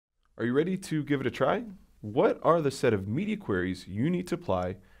Are you ready to give it a try? What are the set of media queries you need to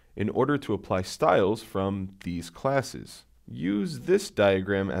apply in order to apply styles from these classes? Use this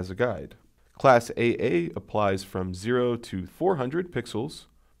diagram as a guide. Class AA applies from 0 to 400 pixels.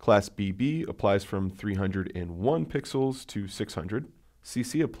 Class BB applies from 301 pixels to 600.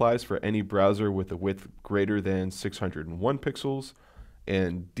 CC applies for any browser with a width greater than 601 pixels.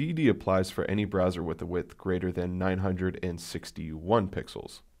 And DD applies for any browser with a width greater than 961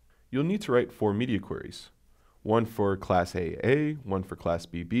 pixels. You'll need to write 4 media queries. One for Class AA, one for Class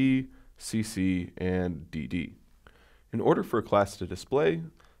BB, CC, and DD. In order for a class to display,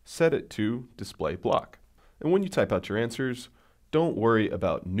 set it to display block. And when you type out your answers, don't worry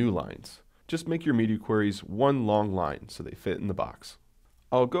about new lines. Just make your media queries one long line so they fit in the box.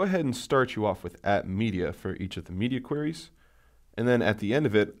 I'll go ahead and start you off with @media for each of the media queries. And then at the end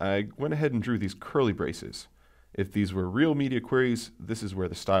of it, I went ahead and drew these curly braces. If these were real media queries, this is where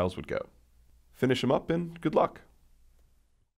the styles would go. Finish them up and good luck.